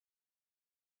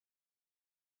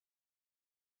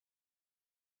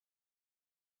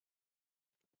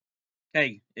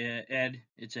Hey, Ed,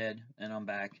 it's Ed, and I'm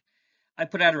back. I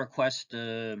put out a request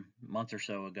a month or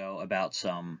so ago about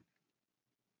some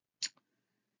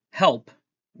help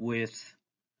with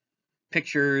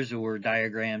pictures or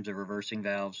diagrams of reversing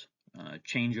valves,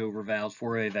 changeover valves,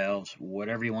 four-way valves,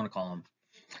 whatever you want to call them.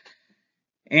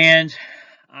 And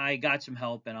I got some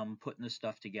help, and I'm putting this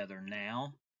stuff together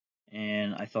now.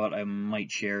 And I thought I might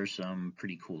share some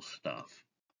pretty cool stuff.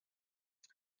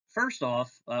 First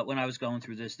off, when I was going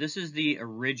through this is the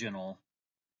original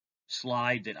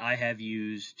slide that I have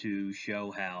used to show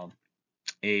how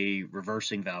a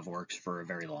reversing valve works for a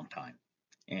very long time.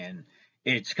 And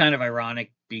it's kind of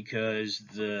ironic because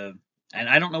and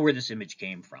I don't know where this image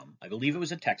came from. I believe it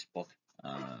was a textbook.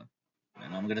 And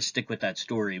I'm going to stick with that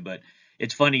story, but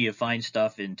it's funny you find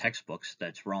stuff in textbooks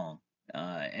that's wrong.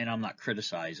 And I'm not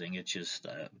criticizing, it's just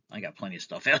I got plenty of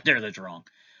stuff out there that's wrong.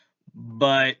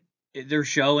 But they're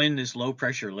showing this low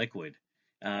pressure liquid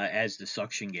as the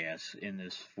suction gas in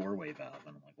this four-way valve.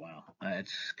 And I'm like, wow,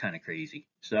 that's kind of crazy.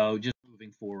 So just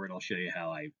moving forward, I'll show you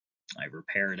how I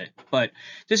repaired it. But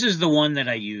this is the one that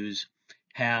I use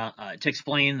to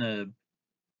explain the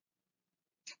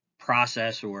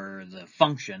process or the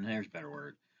function, there's a better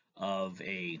word, of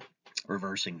a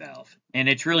reversing valve. And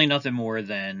it's really nothing more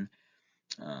than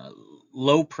uh,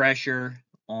 low pressure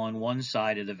on one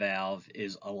side of the valve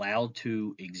is allowed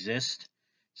to exist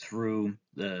through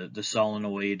the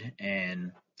solenoid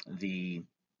and the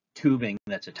tubing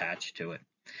that's attached to it.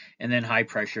 And then high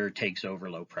pressure takes over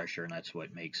low pressure, and that's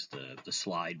what makes the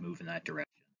slide move in that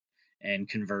direction. And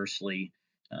conversely,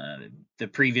 uh, the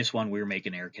previous one we were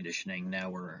making air conditioning.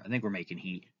 Now I think we're making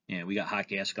heat. Yeah, we got hot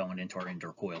gas going into our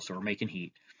indoor coil, so we're making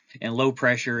heat. And low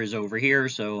pressure is over here,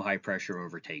 so high pressure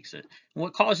overtakes it. And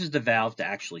what causes the valve to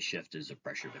actually shift is a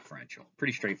pressure differential.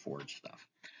 Pretty straightforward stuff.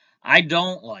 I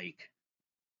don't like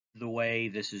the way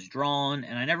this is drawn,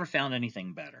 and I never found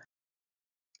anything better.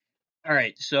 All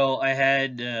right, so I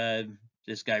had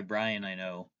this guy Brian I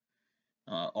know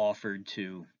offered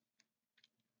to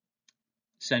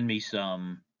send me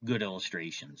some good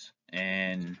illustrations,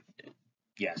 and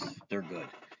yes, they're good,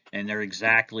 and they're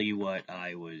exactly what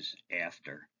I was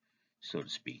after, so to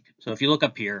speak. So if you look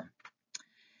up here,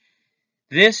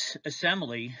 this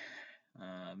assembly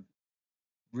um,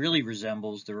 really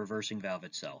resembles the reversing valve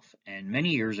itself. And many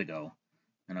years ago,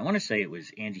 and I want to say it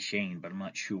was Andy Shane, but I'm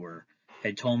not sure,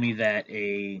 had told me that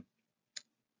a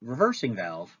reversing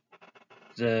valve,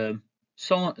 the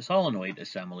solenoid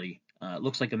assembly,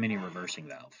 looks like a mini reversing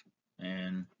valve.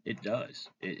 And it does.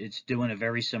 It's doing a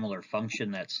very similar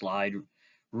function. That slide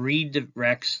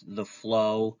redirects the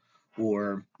flow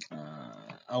or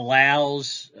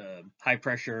allows high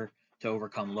pressure to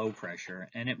overcome low pressure,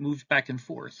 and it moves back and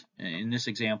forth. In this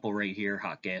example right here,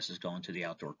 hot gas is going to the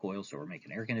outdoor coil, so we're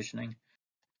making air conditioning.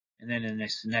 And then in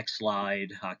this next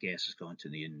slide, hot gas is going to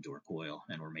the indoor coil,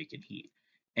 and we're making heat.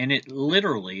 And it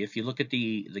literally, if you look at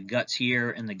the guts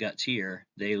here and the guts here,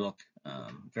 they look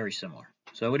very similar.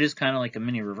 So it is kind of like a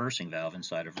mini reversing valve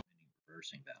inside of a mini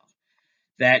reversing valve.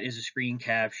 That is a screen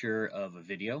capture of a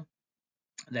video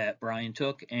that Brian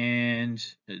took, and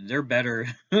they're better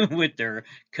with their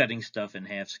cutting stuff in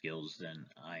half skills than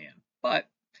I am. But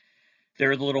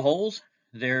there are the little holes.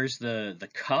 There's the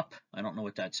cup. I don't know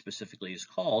what that specifically is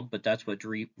called, but that's what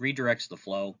redirects the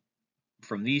flow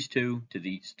from these two to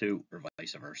these two, or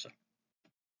vice versa.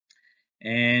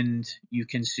 And you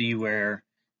can see where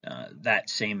that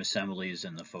same assembly is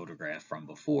in the photograph from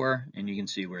before, and you can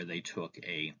see where they took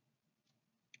a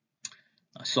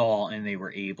saw and they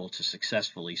were able to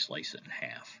successfully slice it in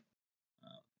half.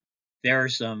 There are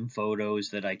some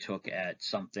photos that I took at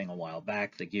something a while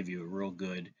back that give you a real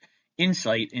good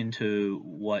insight into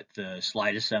what the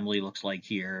slide assembly looks like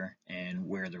here and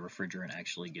where the refrigerant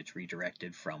actually gets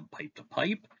redirected from pipe to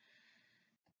pipe.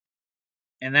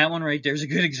 And that one right there is a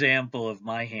good example of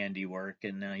my handiwork,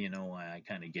 and now you know why I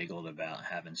kind of giggled about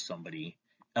having somebody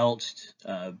else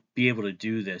be able to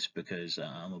do this, because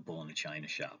I'm a bull in a china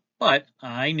shop. But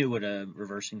I knew what a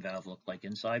reversing valve looked like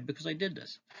inside because I did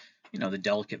this. You know, the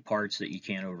delicate parts that you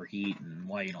can't overheat and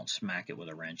why you don't smack it with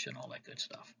a wrench and all that good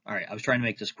stuff. All right, I was trying to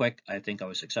make this quick. I think I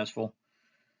was successful.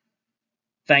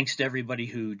 Thanks to everybody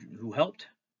who helped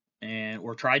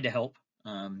or tried to help.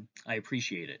 I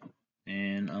appreciate it,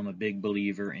 and I'm a big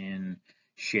believer in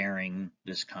sharing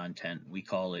this content. We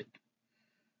call it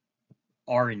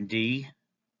R&D,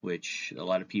 which a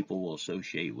lot of people will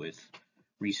associate with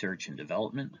research and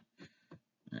development.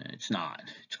 It's not.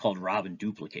 It's called rob and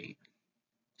duplicate.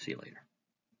 See you later.